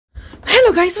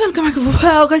Hello guys, welcome back.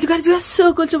 Wow guys, you are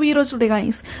so cool to be here today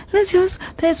guys. Let's use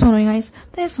this one guys.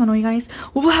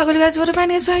 Wow guys, what a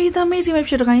fantastic, the amazing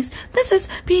website guys. This is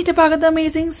Peter Parker, the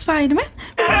amazing Spider-Man.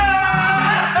 No,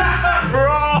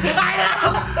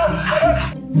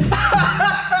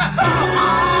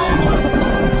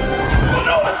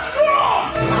 what's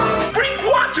wrong? Drink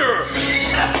water.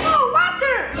 Oh,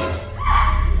 water.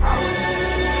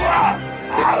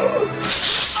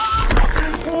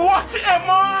 What am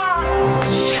I?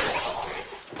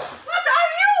 What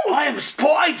are you? I am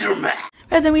Spider-Man.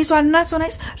 As a so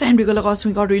nice, Randy color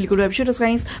costume got really good web shooters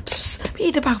guys.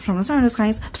 Peter Parker from the Thanos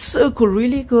guys. So cool,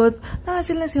 really good. Let's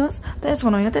use this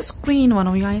one, this green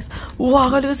one guys. Wow,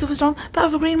 God, it's super strong.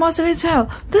 Powerful green monster as well.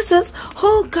 This is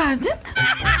whole garden.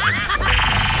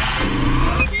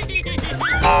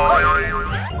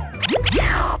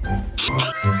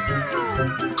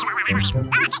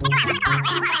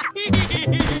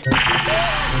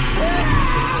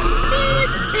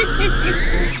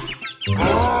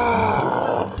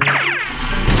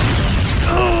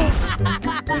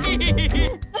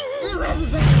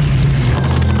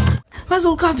 First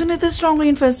whole cartoon is a strong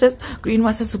green fist. Green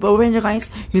Master Super Avenger guys.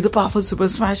 He's the powerful super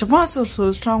smash master,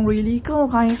 so strong, really cool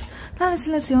guys. Let's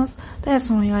use that's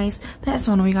one guys.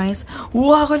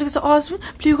 Wow, God, looks awesome.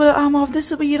 Blue color armor of the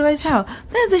superhero guys. How?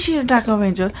 There's the Shield Attack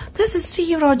Avenger. This is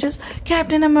Steve Rogers,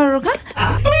 Captain America.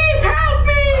 Please help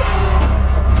me!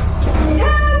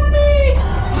 Help me!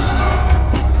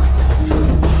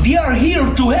 We are here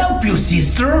to help you,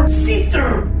 sister.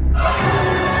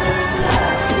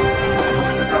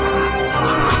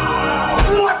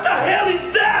 What the hell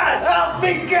is that? Help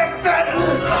me, Captain!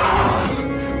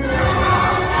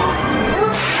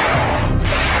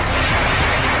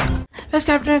 This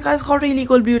Captain guys got really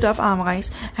cool build of armor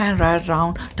guys. And right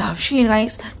round tough shield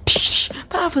guys.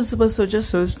 Powerful super soldier,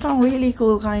 so strong, really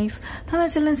cool guys. Now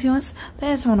let's use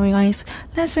this one guys.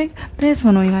 Let's make this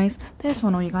one guys.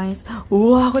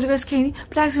 Wow, what you guys scary.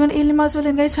 Black Seven alien mass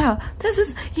villain guys. Wow, this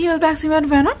is evil Black Seven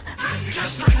Venom.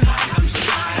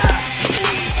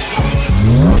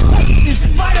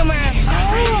 Spider-Man!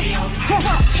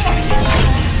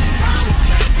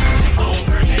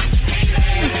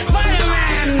 Spider-Man!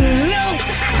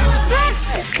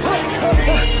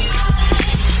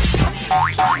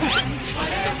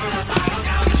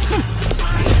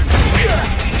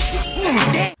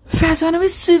 Fast Venom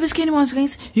is super scary monster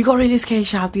guys. He got really scary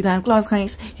sharp teeth and claws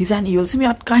guys. He's an evil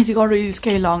symbiote guys. He got really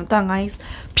scary long tongue guys.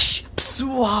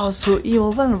 Wow, so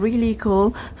evil, well, really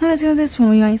cool. Let's use this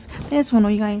one guys.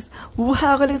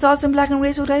 Wow, God, it's awesome black and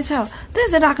gray suit guys. Wow, this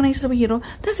is a Dark Knight superhero.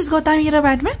 This is Gotham hero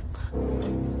Batman.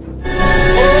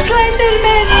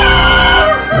 Slenderman!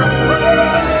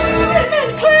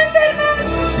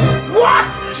 What?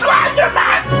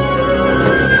 Spider-Man!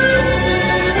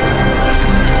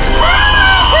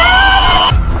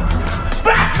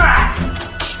 Batman!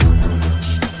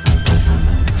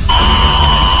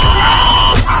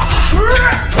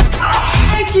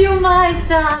 Thank you, my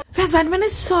son. Fast Batman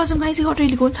is so awesome guys. He got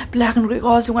really cool black and gray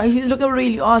awesome guys. He's looking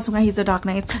really awesome guys. He's the Dark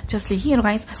Knight, just like hero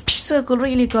guys. So cool,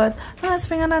 really good. Now let's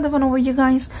bring another one over you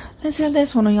guys. Let's do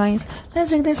this one guys.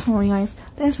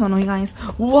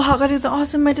 Wow, God, it's an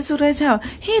awesome metal suit guys. Here,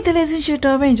 he's the laser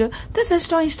shooter Avenger. This is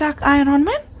Tony Stark Iron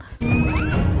Man.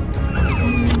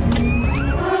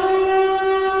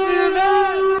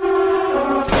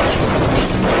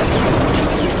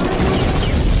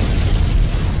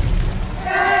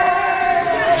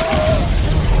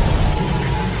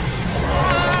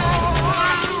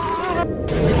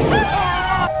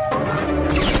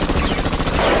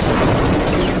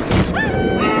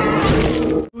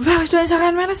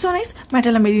 Iron Man is so nice.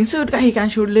 Metal amazing suit guy. He can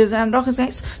shoot lasers and rockets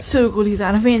guys. So cool. He's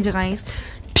an Avenger guys.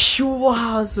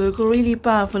 Wow, so cool. Really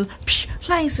powerful.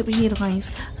 Flying superhero guys.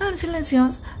 Let's use this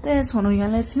one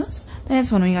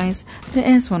guys.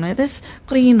 This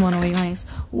green one guys.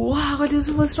 Wow, God, this is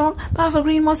super strong. Powerful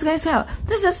green monster guys. Wow.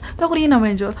 This is the Green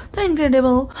Avenger, the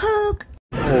Incredible Hulk.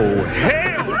 Oh,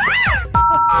 hell!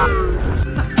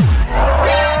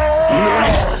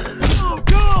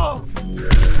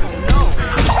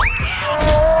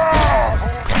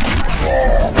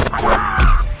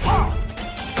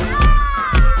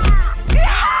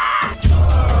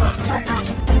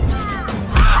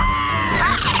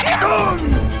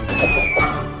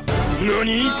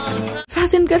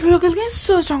 Fast and Incredible guys,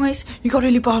 so strong guys. You got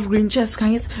really powerful green chest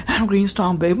guys and green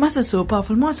strong big muscle, so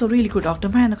powerful muscle, really good Dr.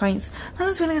 Man guys. Now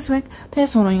let's make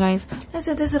this one guys. Let's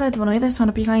do this red one, this one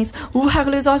up guys. Ooh,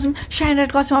 Haggle is awesome. Shine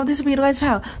red costume of this superhero guys.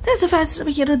 Wow, there's the fastest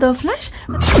superhero, the Flash.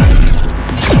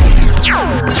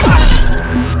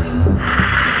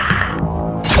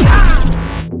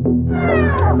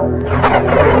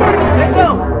 Let go!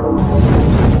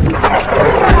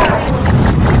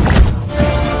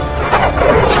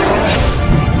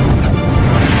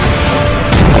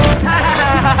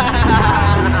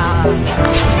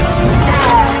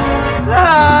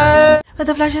 But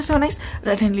the Flash is so nice.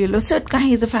 Red and yellow suit, guys.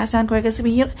 He's the fast and quickest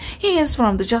superhero. He is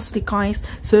from the Justice, guys.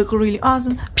 So really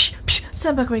awesome.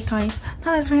 Super great, guys.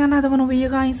 Now let's bring another one over here,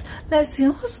 guys. Let's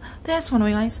use this one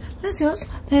over, guys. Let's use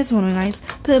this one over, guys.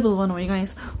 Purple one over,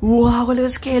 guys. Wow, look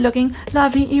at scary looking,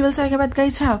 laughing, evil psychopath,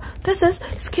 guys. Wow, this is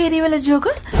scary village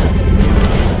Joker.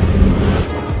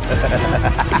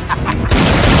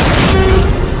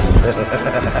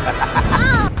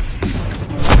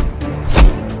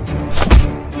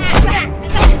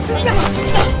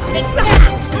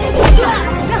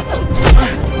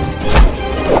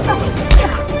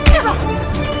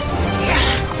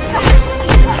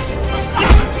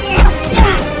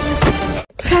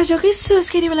 Joker is so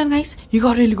scary villain, guys. You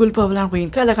got really cool purple and green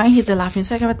color, guys. He's a laughing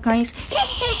psychopath, guys.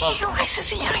 Why so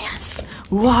serious?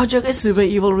 Wow, Joker is super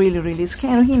evil, really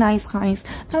scary, nice, guys.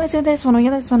 Now let's do this one over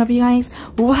here, this one up here, guys.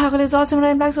 Wow, look at this awesome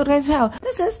red and black suit, guys. Wow,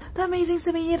 this is the amazing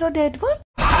superhero Deadpool.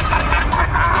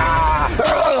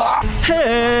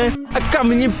 Hey, I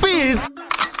come in your beat.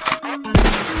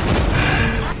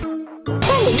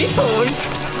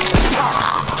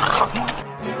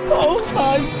 Oh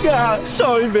my God!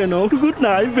 Sorry, Venom. Good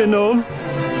night, Venom.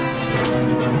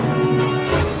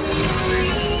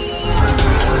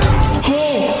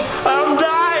 Oh, I'm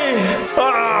dying.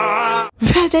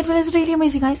 Deadpool is really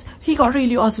amazing, guys. He got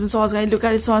really awesome swords, guys. Look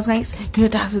at his swords, guys. He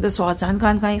attacks with the swords and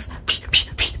guns, guys.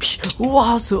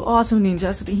 Wow, so awesome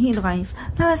ninja superhero, guys.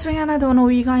 Now let's bring another one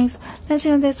over here, guys. Let's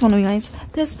see this one over, guys.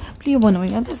 This blue one over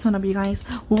here. This one over here, guys.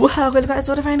 Wow, good, guys.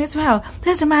 What a find is wow.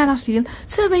 There's a Man of Steel,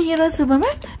 superhero,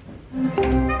 Superman. Oh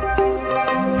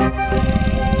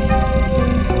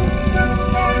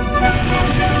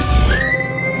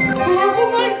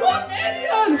my God,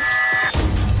 alien!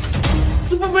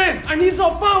 Superman, I need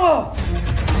some power!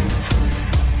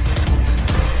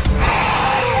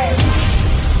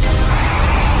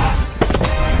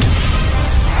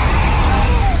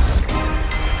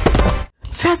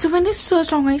 Superman is so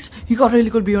strong, guys. You got really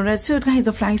good beyond red suit, guys. He's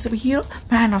a flying superhero,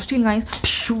 Man of Steel, guys.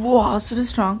 Wow, super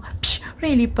strong,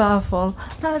 really powerful.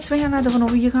 Now let's bring another one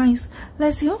over here, guys.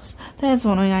 Let's use this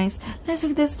one over, guys. Let's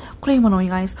make this gray one over,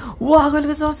 guys. Wow, look at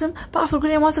this awesome, powerful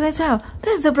gray monster, guys. How?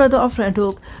 That's the brother of Red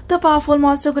Hulk, the powerful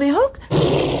monster Grey Hulk.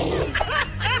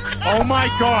 Oh my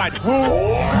God!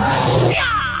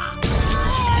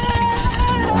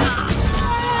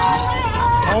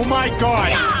 Oh my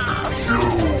God!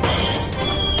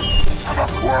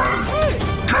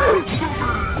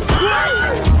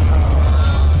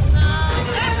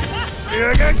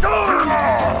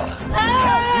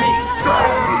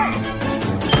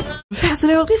 Fast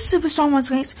Hulk is super strong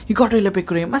monster, guys. You got really big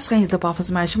grey monster, guys. The powerful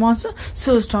smash monster,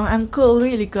 so strong and cool,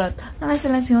 really good. Now let's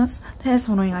use this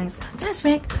one, guys. Let's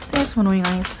make this one,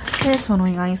 guys. This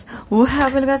one, guys. Wow,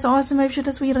 well, guys, awesome web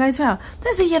shooter sweet, guys. Wow,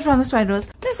 this is here from the Spiders.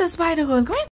 This is Spider-Girl,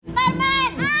 right?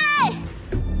 Spider-Man!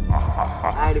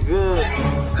 Hi! I'm good.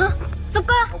 Huh?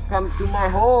 Suka! Come to my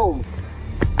home.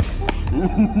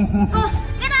 Go!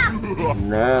 Get up!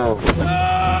 No.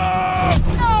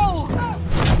 No!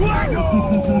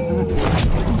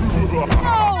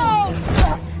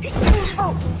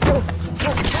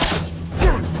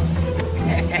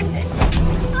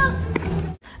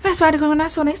 First Spider-Girl,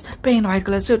 that's so nice. Plain white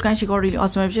color suit, guys. She got really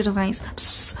awesome web shooter, guys.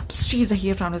 She's the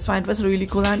hero from the Spider was really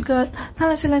cool and good. Now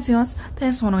let's use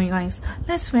this one, guys.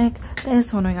 Let's make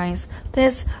this one, guys.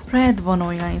 This red one,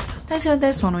 guys. Let's use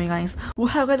this one, guys.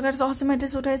 Wow, guys, that's awesome.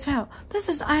 This suit, guys. Wow, this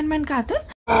is Iron Man cartoon.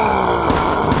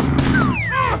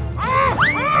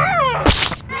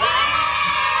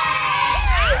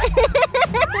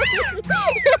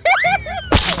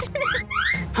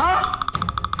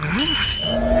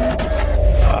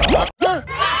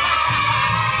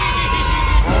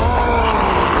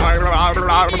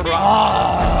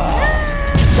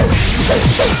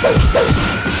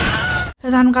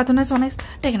 His arm cartoon is so nice.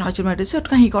 Technology metal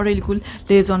suit, he got really cool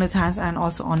layers on his hands and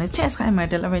also on his chest.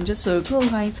 Metal Avengers, so cool,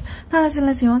 guys. Now let's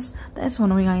use this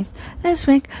one, guys. Let's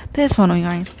make this one,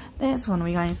 guys. This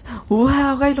one, guys.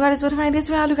 Wow, guys, look at this. What find this?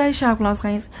 Wow, look at his sharp claws,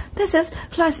 guys. This is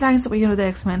Clash Line superhero, the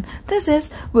X-Men. This is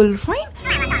Wolverine.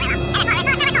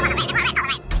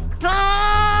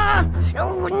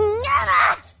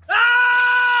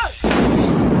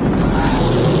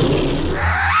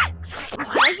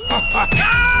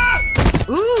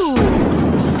 Ooh!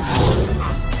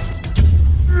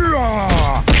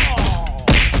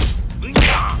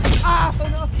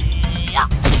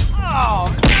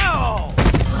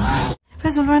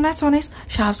 First of all, nice one is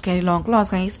sharp, scary, long claws,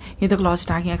 guys. Here the claws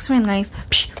attacking X-Men, guys.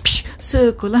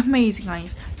 So cool, amazing,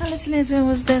 guys. Now let's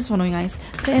use this one, guys.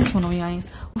 This one, guys.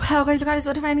 Wow, guys, look at this.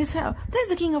 What a find is hell. This is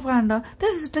the King of Wakanda.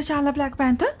 This is T'Challa, Black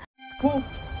Panther. Who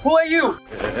are you?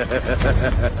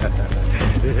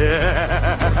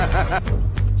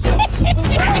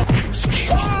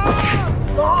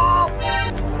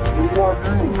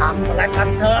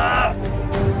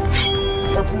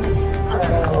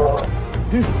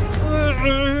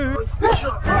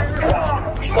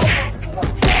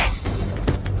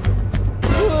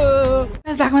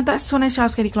 Blackman Thor is so nice,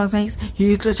 sharp, scary claws, guys.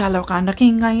 He's the child of Wakanda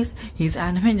King, guys. He's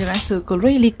an Avenger, guys. Circle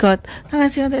really cut. Now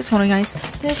let's see what this one, guys.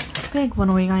 This big one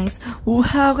away, guys.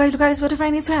 Wow, guys, look at this. What a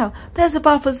fine as well. There's a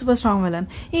powerful, super strong villain.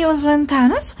 Evil villain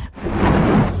Thanos.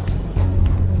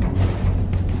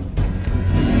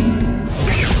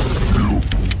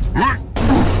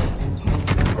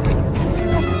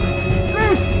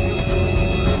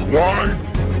 Why?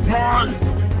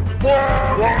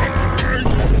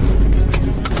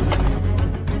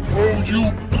 Oh, you.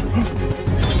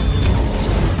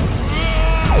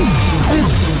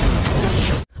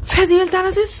 Evil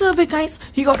Thanos is so big, guys.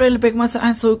 He got really big muscle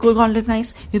and so cool gauntlet,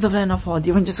 guys. He's the friend of all the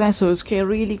Avengers, guys. So scary,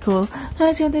 really cool. Now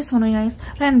let's see what this one, guys.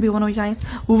 Red B1, guys.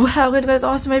 Wow, good, guys.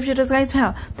 Awesome web shooters, guys.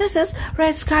 Wow. This is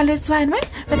Red Scarlet Spiderman.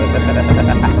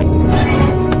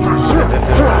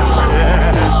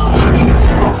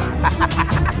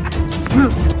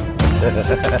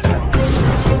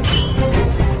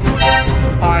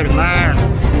 Spider-Man.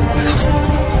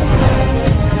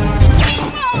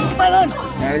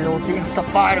 Hello, Team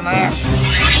Spider-Man.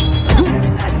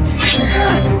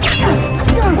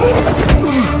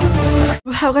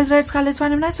 Wow, guys, Red Scarlet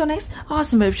Spider-Man, so nice.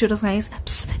 Awesome web shooters, guys.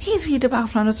 Psst, he's really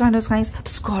powerful on those guys.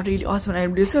 Psst, God, really awesome.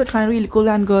 And so trying really cool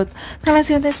and good. Now let's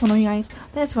see this one, guys.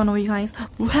 This one, guys.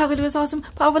 Wow, it was awesome.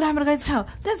 Powerful hammer, guys. Wow,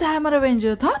 that's the Hammer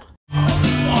Avenger, Thor.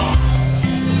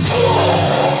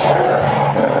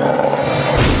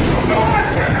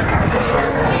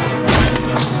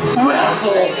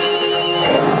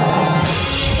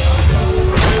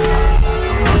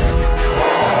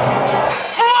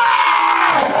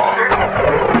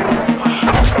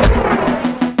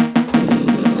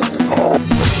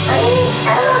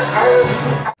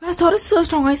 Thor is so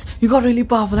strong, guys. You got really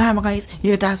powerful hammer, guys. He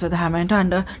attacks with the hammer and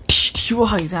thunder.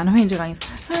 He's an Avenger, guys.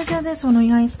 This one,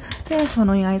 guys. This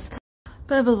one, guys.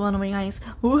 Purple one, guys.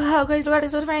 Wow, guys, look at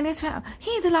this. What a fine is.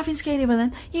 He's the laughing scary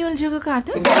villain. He will joke a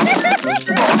cartoon.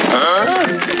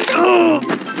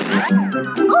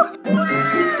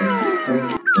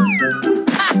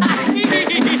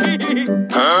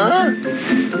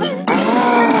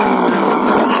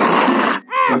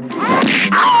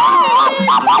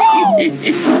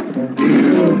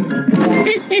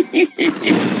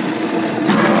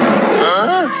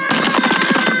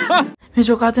 His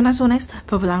cartoon is so nice.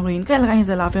 Purple and green color, guys.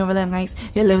 The laughing villain, guys.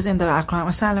 He lives in the Arkham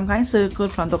Asylum, guys. Circle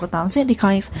from the Gotham City,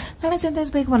 guys. Now let's see this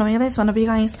big one. This one,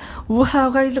 guys. Wow,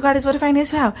 guys, look at this. What a fine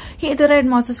is. Wow. He the red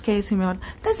monster scares him out.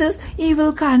 This is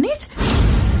Evil Carnage.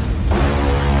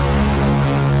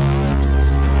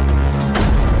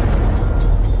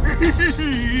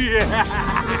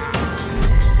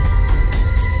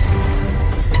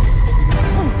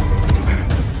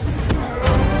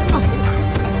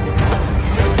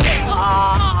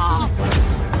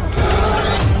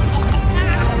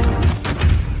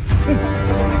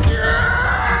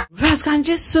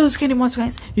 Just so scary monster,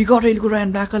 guys. You got really good red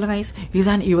and black color, guys. He's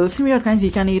an evil symbiote, guys. He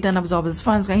can eat and absorb his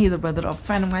funds, guys. He's the brother of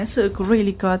Venom, guys. So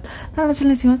really good. Now let's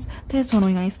use this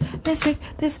one, guys. Let's pick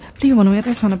this blue one,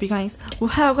 this one, guys.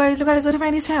 Wow, guys, look at this. What a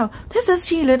fine is. How this is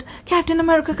shielded Captain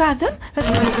America cartoon.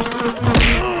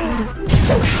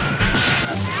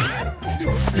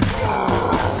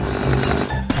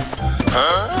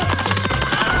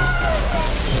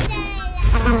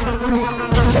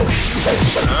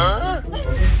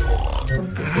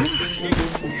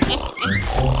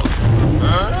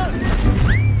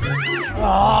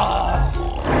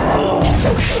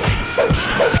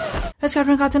 Let's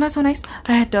Captain Cartoon is so nice.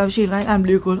 Red dove shield, guys, and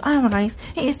blue cool armor, guys.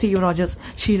 He is Steve Rogers.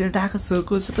 Shield attacker, so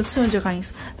cool, super soldier,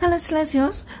 guys. Now let's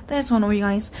use this one,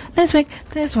 guys. Let's make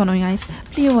this one, guys.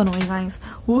 Blue one, guys.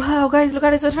 Wow, guys, look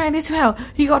at this. What fine is. Wow,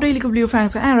 he got really good blue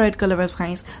fangs and red color webs,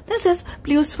 guys. This is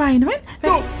blue Spiderman.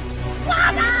 What?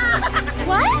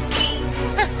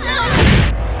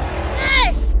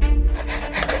 Hey!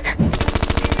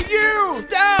 You!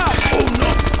 Stop!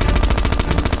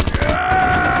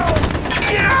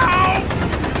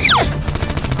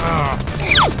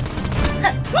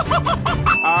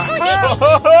 Oh, no!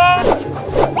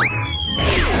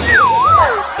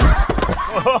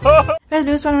 Well,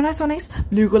 blue Spider-Man is so nice.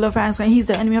 Blue color fangs, guys. He's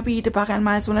the enemy of Peter Parker and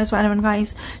Miles Morales Spider-Man,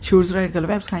 guys. Shoots red color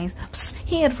webs, guys. Psst,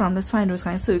 here from the spiders,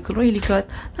 guys. Circle really good.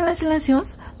 Now let's use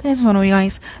this one,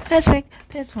 guys. Let's pick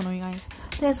this one, guys.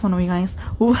 This one, guys.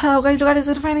 Wow, guys, look at this.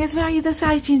 What fine is. He's the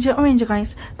side changer Avenger,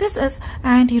 guys. This is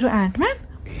Anti-Hero Ant-Man.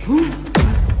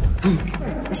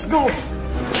 Let's go.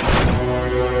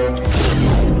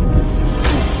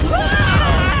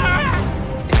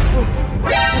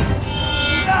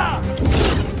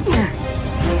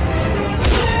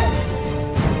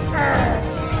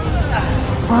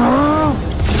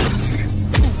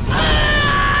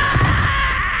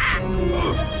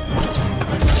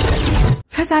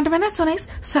 Spiderman is so nice.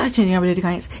 Such an ability,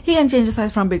 guys. He can change the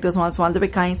size from big to small, small to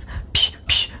big, guys.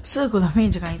 So cool,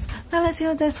 amazing, guys. Now let's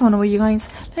see this one over you, guys.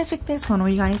 Let's pick this one over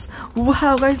you, guys.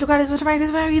 Wow, guys, look at this. What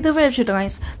is very the web shooter,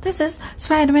 guys. This is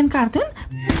Spider-Man cartoon.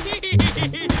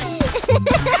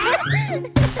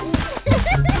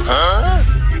 Huh?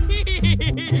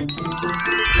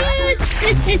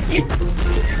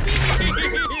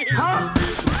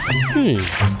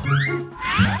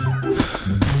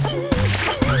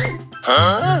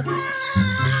 Huh?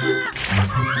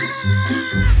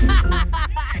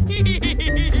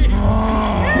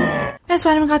 Yes,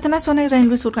 Spider-Man cartoon is so nice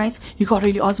rainbow suit, guys. You got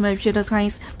really awesome web shooters,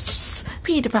 guys.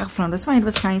 Peter back from the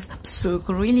Spider-Verse, guys. So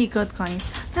really good, guys.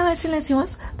 Now let's see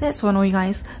what's this one over you,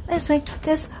 guys. Let's make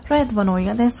this red one over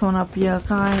here. This one up here,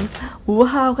 guys.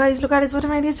 Wow, guys, look at this. What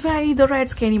am I? It's very the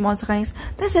red scary monster, guys.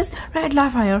 This is Red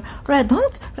Lafire, Red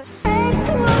Hulk.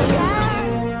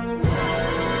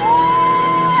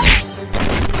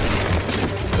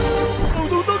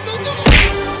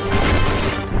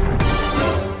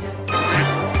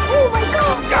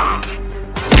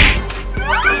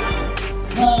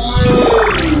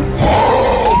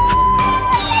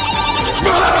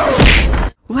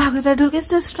 Wow, guys, Red Hulk is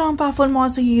the strong, powerful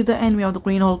monster. He is the enemy of the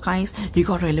Green Hulk, guys. You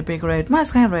got really big red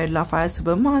mask and red lava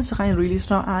super monster, kind really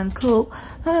strong and cool.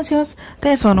 Now let's use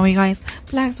this one over you, guys.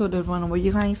 Black sword one over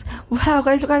you, guys. Wow,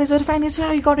 guys, look at this. What fine is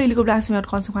wow, you got really good black sword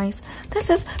concept, guys. This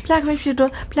is Black Web Shooter,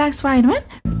 Black Spider-Man.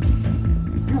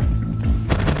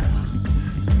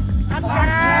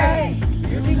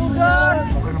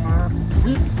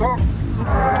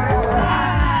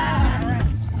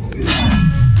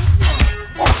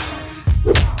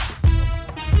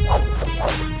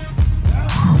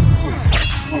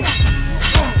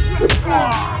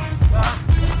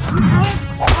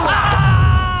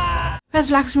 That's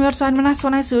Black Spider-Man has so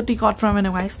nice suit he got from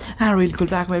VENOM, guys. And really cool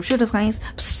black web shooters, guys.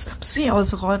 He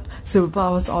also got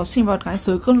superpowers of Steamboat, guys.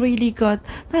 So cool, really good.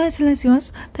 Now let's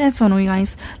use this one over you,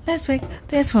 guys. Let's pick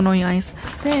this one over you, guys.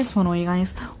 This one over you,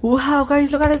 guys. Wow,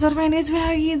 guys, look at this. What fine is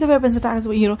where he the weapons attacks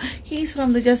over hero. He's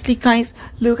from the Just League, guys.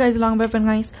 Look at his long weapon,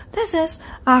 guys. This is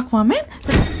Aquaman.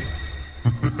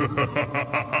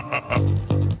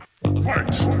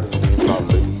 Fight!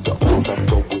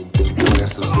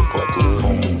 Look like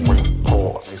little ring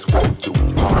paws. It's way too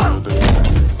hard.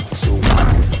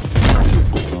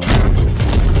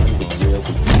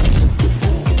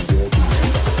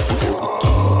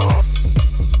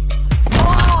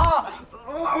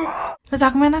 So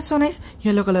Aquaman is so nice.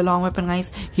 Yellow color long weapon,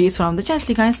 guys. He's from the Just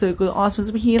League, guys. So cool, awesome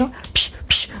superhero.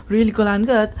 Really cool and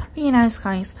good. Really nice,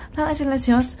 guys. Now let's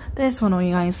use this one over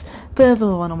you, guys.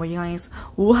 Purple one over you, guys.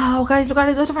 Wow, guys, look at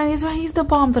this. What to find is where he's the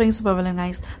bomb throwing super villain,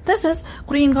 guys. This is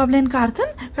Green Goblin cartoon.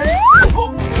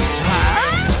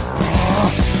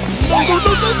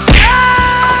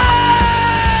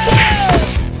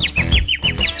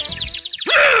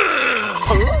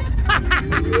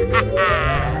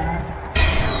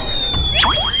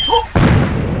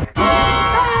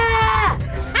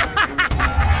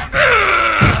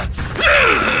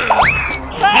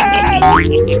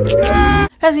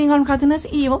 As Green Goblin cartoon is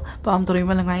evil, bomb throwing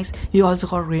villain, guys. You also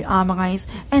got red armor, guys.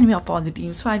 Enemy of all the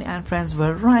teams fight and friends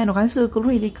were Rhino, guys. So cool,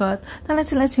 really good. Now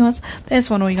let's use this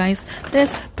one over you, guys.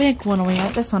 This big one over here.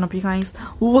 This one up you, guys.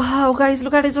 Wow, guys,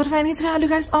 look at this. What fine is look at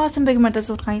this awesome big metal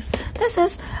suit, guys. This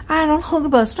is Iron Hulk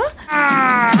Buster.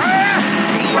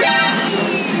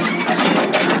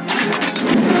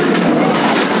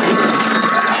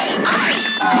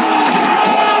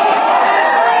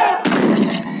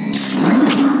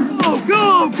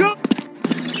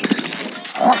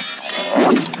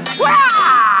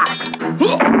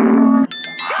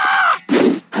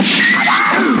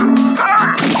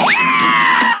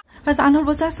 As Arnold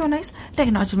was so nice,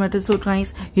 technology metal suit,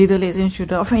 guys. Either laser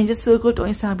shooter or Avengers circle to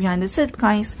inside behind the set,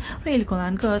 guys. Really cool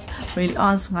and good, really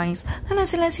awesome, guys. Then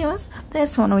let's use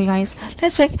this one over you, guys.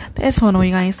 Let's pick this one over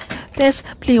you, guys. This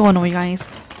blue one over you, guys.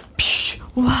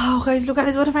 Wow, guys, look at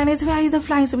this. What a fine is where is the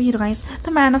flying superhero, guys.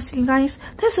 The Man of Steel, guys.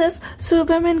 This is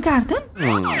Superman cartoon.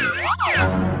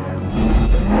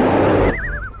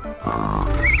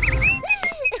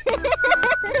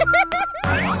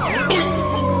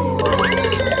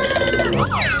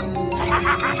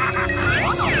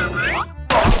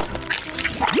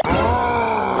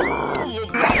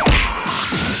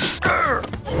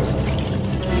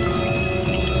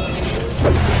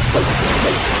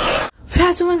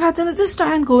 First one Captain is a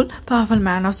strong cool, powerful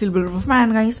man of silver of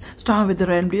man, guys. Strong with the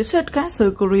red and blue shirt, guys. So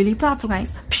cool, really powerful,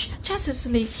 guys. Justice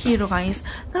League hero, guys.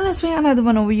 Now let's make another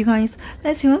one over you guys.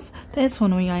 Let's use this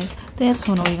one over you guys. This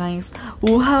one over you guys.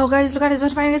 Wow, guys, look at this.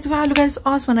 What fine guys. Wow, look at this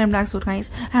awesome and black suit,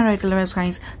 guys. And right color webs,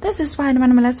 guys. This is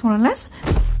Spider-Man. Let's more or less.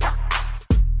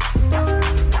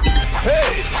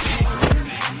 Hey!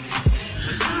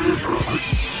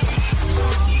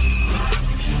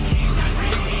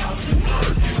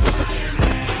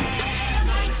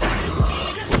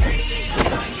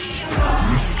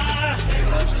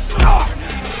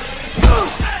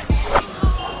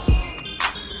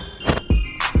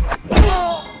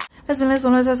 As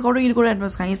well as got really good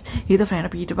advice, guys. He's the friend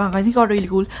of Peter Parker, guys. He got really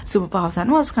cool superpowers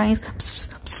and was, guys.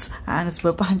 And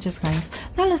super punches, guys.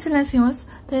 Now let's use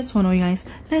this one over you guys.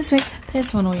 Let's make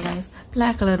this one over you guys.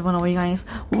 Black colored one over you guys.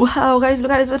 Wow, guys,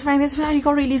 look at this. But find this. He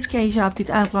got really scary sharp teeth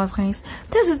and claws, guys.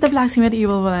 This is the black simulated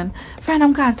evil villain.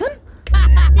 Venom cartoon.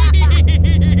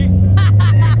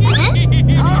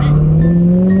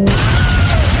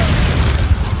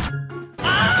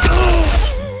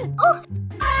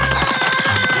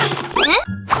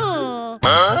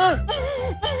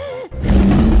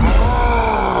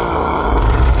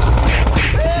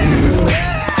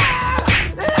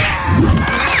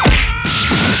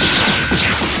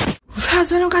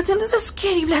 Venom cartoon is a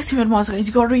scary black symbiote monster, guys.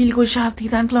 He got really good sharp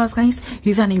teeth and claws, guys.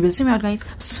 He's an evil symbiote, guys,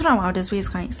 from outer space,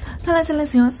 guys. Now let's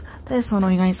use this one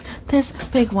over you guys. This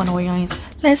big one over you guys.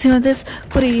 Let's use this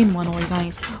green one over you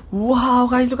guys. Wow,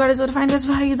 guys, look at this. What find this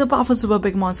very the powerful super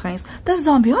big monster, guys. This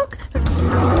zombie hook.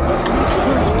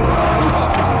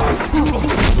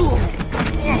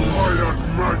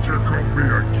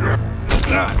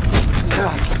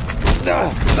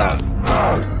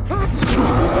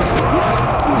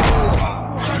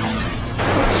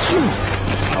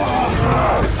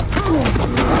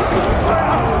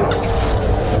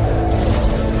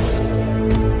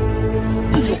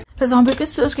 The zombie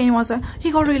is so scary monster.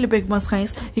 He got really big monster,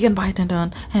 guys. He can bite and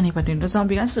turn anybody into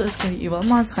zombie, guys. So scary evil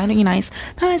monster, kind of nice.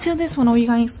 Now let's use this one over you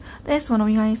guys. This one over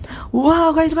you guys.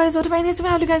 Wow, guys, what to find this?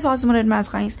 Wow, you guys, awesome red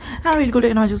mask, guys. And really good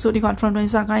technology suit he got from Tony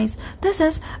Stark, guys. This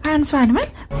is Iron Spider-Man.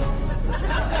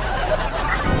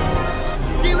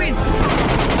 You win!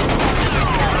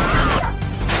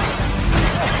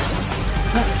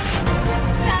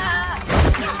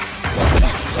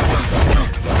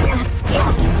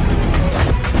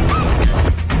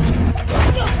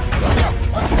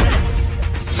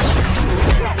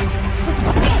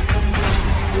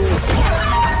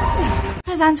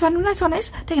 And Spider-Man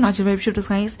is technology web shooters,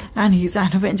 guys, and he's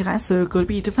an Avenger, guys. So cool,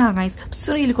 Peter Parker, guys.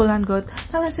 So really cool and good.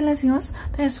 Now let's use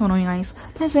this one over you guys.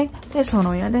 Let's make this one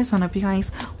over here. This one up you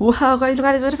guys. Wow, guys, look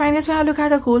at this. What find this? Wow, look at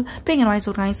the cool pink and white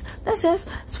suit, guys. This is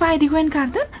Spidey Gwen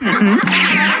cartoon.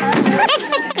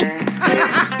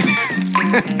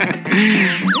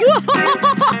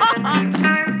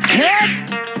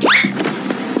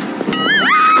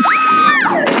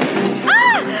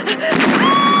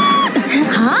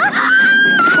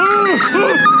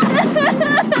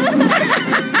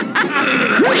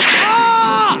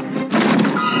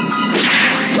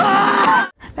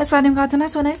 That's why I'm cartoon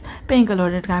is so nice. Pink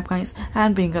colored cap, guys,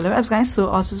 and pink color webs, guys. So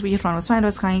also we from the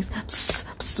spiders, guys.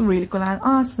 Really cool and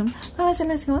awesome. Now let's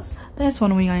use this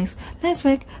one over you guys. Let's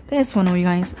make this one over you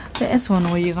guys. This one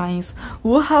over you guys.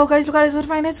 Wow, guys, look at this. What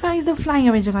find this? Is the flying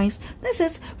Avenger, guys. This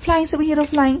is flying superhero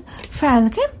flying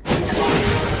Falcon.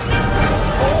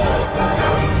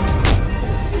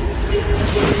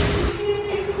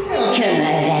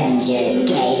 Avengers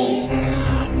game.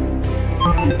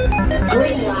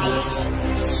 Green lights,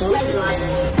 red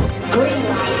lights, green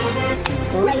lights,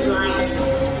 red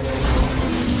lights.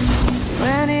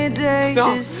 20 days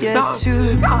is yet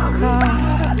to come.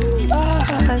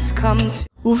 Has come to.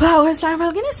 Wow, guys, flying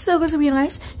Falcon is so good to be,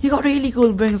 guys. You got really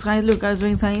cool wings, guys. Look, guys,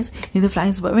 wings, guys. In the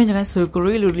flying super Avenger, guys. So cool,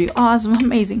 really, really awesome,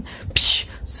 amazing.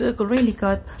 So cool, really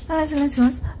good. Now let's use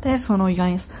this one over you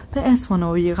guys. This one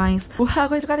over you guys. Wow,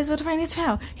 guys, look at this. What to find this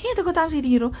how? Here the good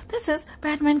hero. This is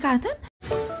Batman cartoon.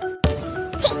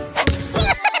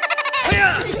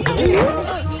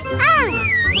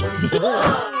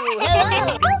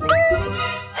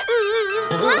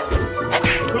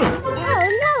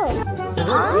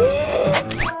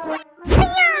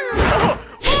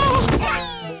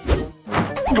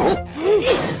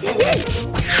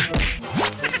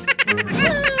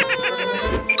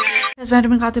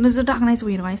 Spider-Man cartoon is the dark night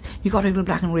superhero, guys. You got regular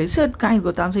black and red shirt, guys.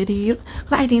 Go down here,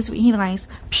 lighting superhero, guys.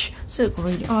 So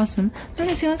really awesome. Now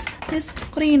let's use this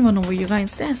green one over you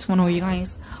guys. This one over you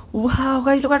guys. Wow,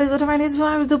 guys, look at this. What I is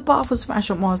the powerful smash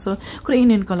of monster,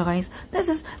 green in color, guys. This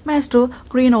is Maestro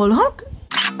Green Old Hulk.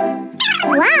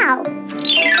 Wow!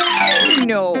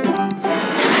 No.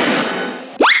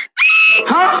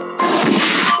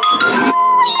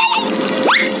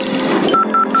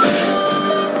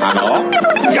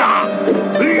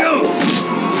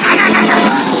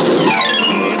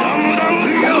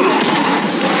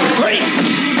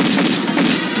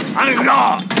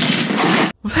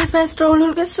 Fast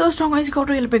roll gets so strong, guys. He got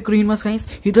really big green was, guys.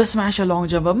 He does smash a long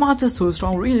jump, but Mats is so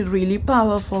strong, really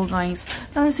powerful, guys.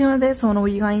 Now let's see what there's one of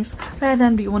you guys. Rather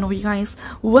than be one of you guys.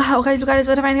 Wow, guys, look at this.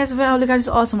 What I find, guys. Wow, look at this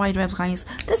awesome white webs, guys.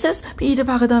 This is Peter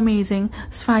Parker the Amazing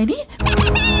Spidey.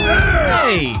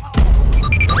 Hey!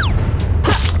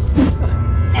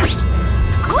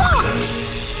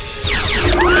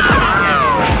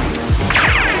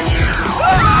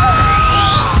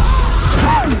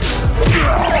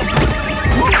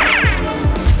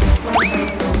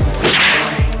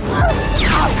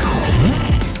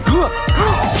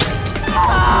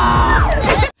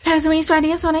 As me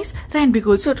Spidey is so nice, then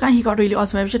because so he got really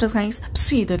awesome episodes, guys.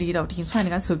 See the lead out team's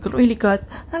finding guys, so really good.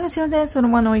 Now let's see what there's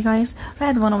one of you guys.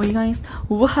 Red one of you guys.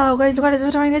 Wow, guys, look at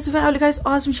this. Guys, wow, guys,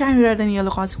 awesome shiny red and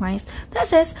yellow costume, guys.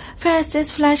 This is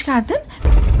fastest flash carton.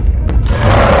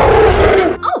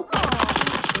 Oh!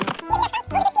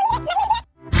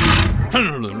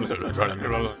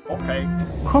 Okay.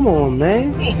 Come on,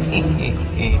 man.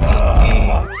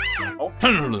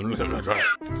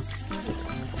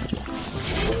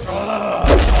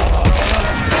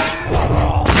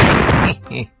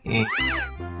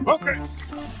 Okay.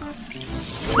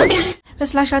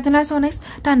 This flash carton is so nice.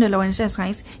 Dandelion and chest,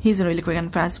 guys. He's really quick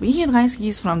and fast. We here, guys.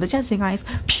 He's from the chest, guys.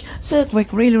 So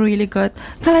quick, really good.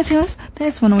 Now let's see.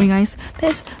 There's one of you guys.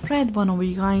 There's red one of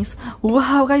you guys.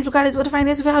 Wow, guys, look at this. What a fine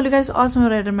this. Wow, look at this awesome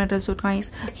red and metal suit,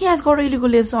 guys. He has got really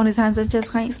good lasers on his hands and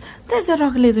chest, guys. There's a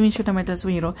rocket laser in shooter metal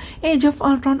hero. Age of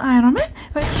Ultron Iron Man.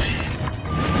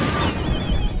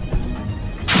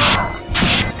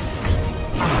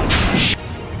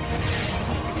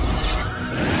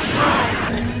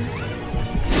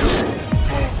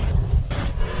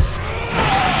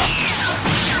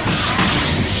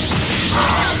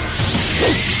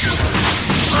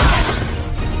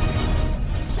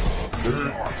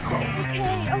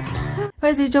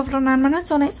 Where's the job from Iron Man?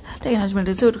 So nice.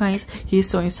 Technological suit, guys. He's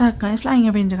so inside, guys. Flying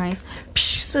Avenger, guys.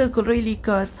 Circle, really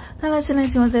good. Now let's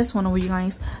see what there's one of you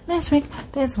guys. Let's make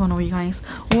there's one of you guys.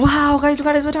 Wow, guys, look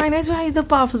at this. What a nice way. The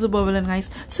powerful super villain, guys.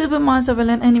 Super monster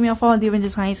villain, enemy of all the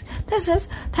Avengers, guys. This is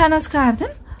Thanos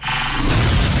carton.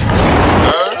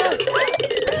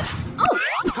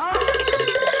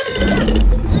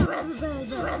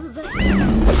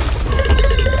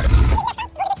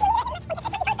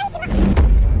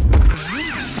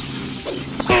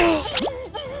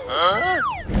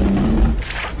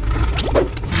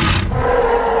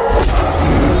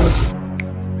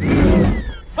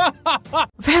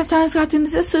 Thanos carton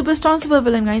is a super strong super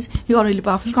villain, guys. He got really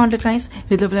powerful contact, guys,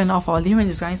 with the villain of all the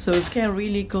Avengers, guys. So it's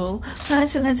really cool.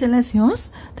 Let's use.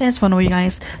 There's one of you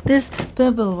guys. This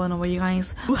purple one over you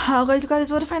guys. Wow, guys, look at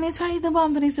this. What a fine is, guys. The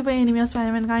bomb super enemy of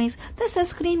Spider-Man, guys. This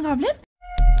is Green Goblin.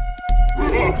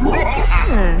 What?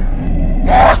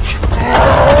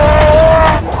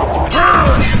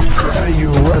 Are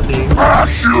you ready?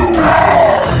 Smash you!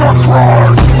 That's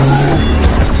right!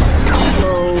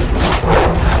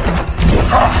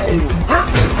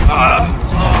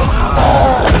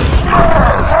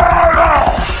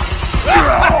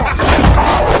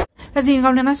 As Green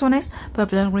Goblin is so nice.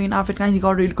 Purple and green outfit, guys. He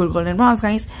got really cool golden bronze,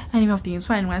 guys. Enemy of teams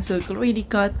fine, guys. Circle really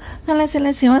good. Now let's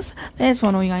see us. There's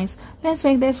one of you guys. Let's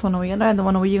make this one over you. Another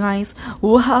one over you guys.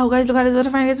 Wow, guys, look at this. What a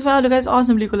fine guys. Wow, look at this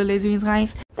awesome blue color lazy wings,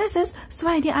 guys. This is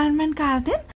Spidey Iron Man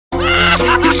carton.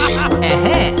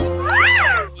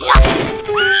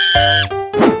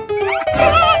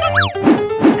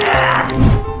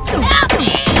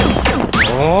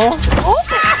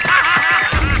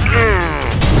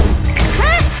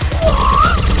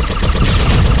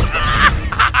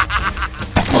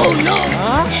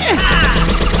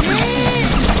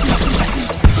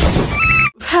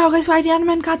 Wow, guys, Spidey Iron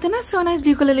Man carton is so nice.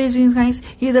 Blue color lazy wings, guys.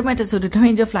 He's the metal suit.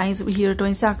 Avenger flies here to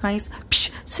inside, guys.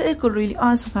 Circle really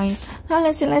awesome, guys. Now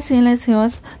let's see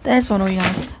us. There's one of you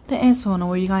guys. There's one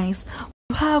of you guys.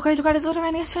 Wow, guys, look at this. What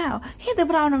a nice wow. He's the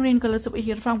brown and green color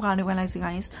superhero from Carnival,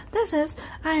 guys. This is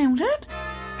I am Groot.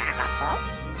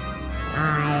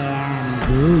 I am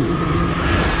Groot.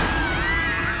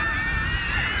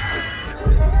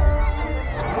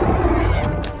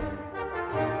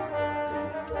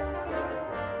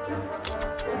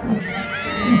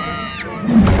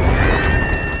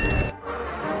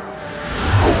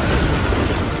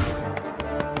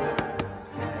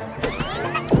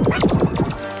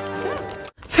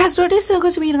 So it is circle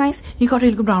speed, guys. He got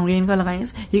really good brown green color,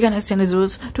 guys. He can extend his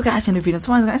roots to catch and defeat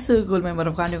small guys. Circle member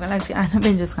of Guardian Galaxy and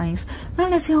Avengers, guys. Now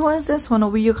let's see how is this one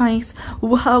over you, guys.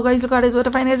 Wow, guys, look at this. What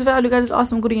a fine as well. Look at this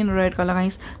awesome green and red color,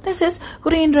 guys. This is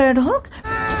green red Hulk.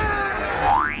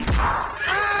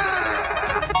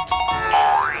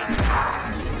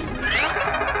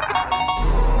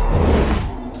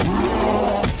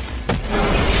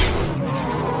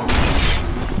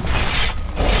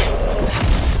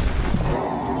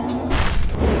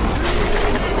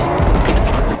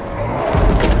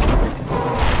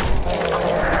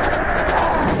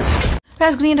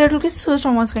 Guys, green red Hulk is so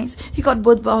strong once, guys. He got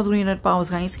both powers, green red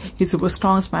powers, guys. He's super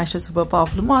strong, smasher, super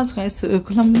powerful monster, guys. So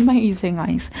amazing,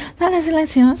 guys. Now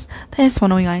let's see us. There's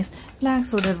one over you, guys. Black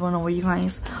Sword, one over you,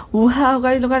 guys. Wow,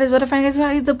 guys, look at this. What a fan, guys.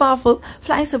 Where is the powerful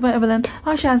fly super villain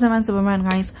or Shazam and Superman,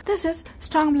 guys. This is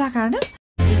strong Black Adam.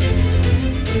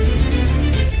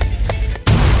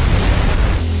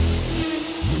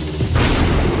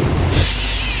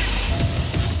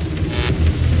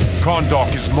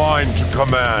 Kondok is mine to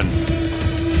command.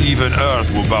 Even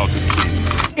Earth will bow to me.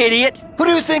 Idiot! Who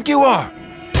do you think you are?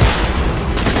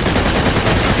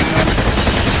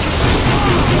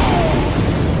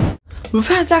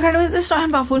 Fast Black Adam is the strong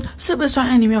and powerful, super strong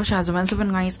enemy of Shazam and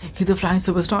Superman, guys. He's the flying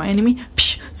super strong enemy.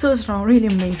 So strong, really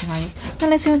amazing, guys. Now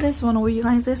let's see this one over you,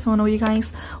 guys. This one over you,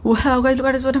 guys. Wow, guys, look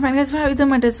at this. What a fan, guys. Where is the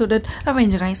metal suited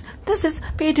Avenger, guys? This is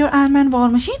Peter Iron-Man War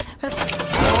Machine.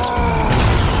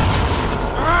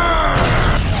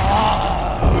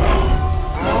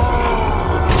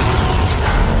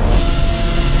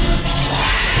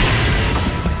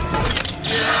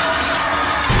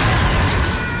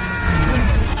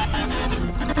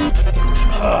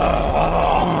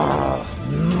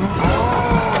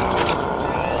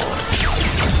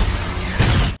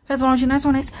 That's one nice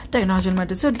one is technology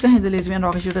matter. So the lesbian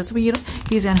rocket shooter superhero.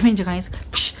 He's an Avenger, guys.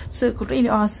 So really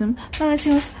awesome. Now let's see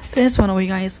what's this one over you,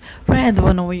 guys. Red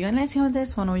one over you. And let's see what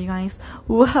this one over you, guys.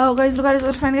 Wow, guys, look at this.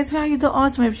 What fun, guys. He's the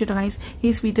awesome web shooter, guys.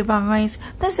 He's Peter Parker, guys.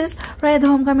 This is Red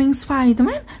Homecoming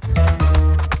Spider-Man.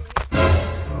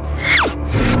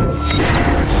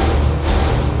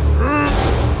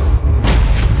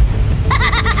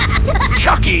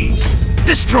 Chucky!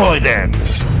 Destroy them!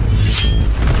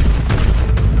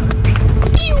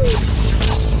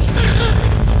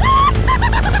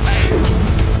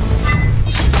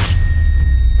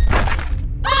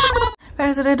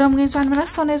 Whereas the red home against Spider-Man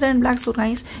on his red and black suit,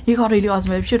 guys. He got really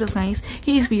awesome web shooters, guys.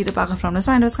 He's Peter Parker from the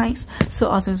Spider-Verse, guys. So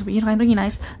awesome, so really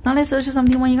nice. Now let's search for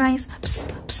something more, you guys.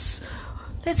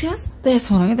 Let's see us.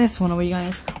 This one over you,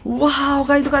 guys. Wow,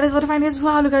 guys, look at this. What a fine, guys.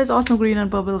 Wow, look at this awesome green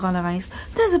and purple color, guys.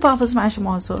 This is a powerful smash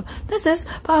monster. This is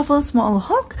powerful small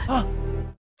Hulk.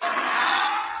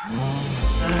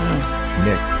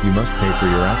 Nick, you must pay for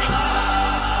your actions.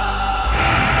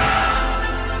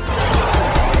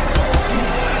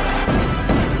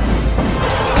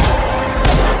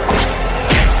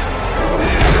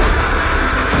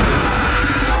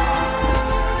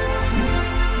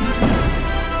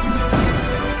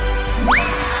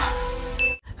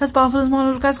 His powerful small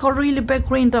little guys got really big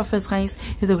green tough fist, guys.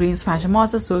 He's a green smasher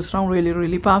monster, so strong,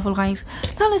 really powerful, guys.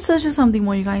 Now let's search for something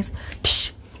more, you guys.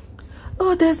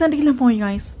 Oh, there's a deal more, you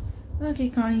guys. Okay,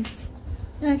 guys.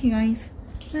 We'll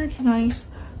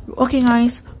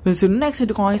see you next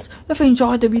video, guys. If you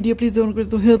enjoyed the video, please don't forget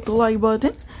to hit the like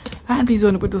button. And please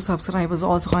don't forget to subscribe as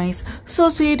also, guys. So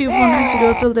see you for next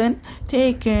video. Till then,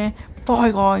 take care.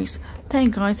 Bye, guys.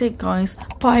 Thank you, guys. Take guys.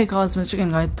 Bye, guys. Mr. Chicken,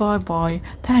 guys. Bye.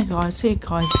 Thank you, guys. Take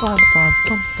guys.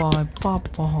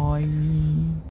 Bye.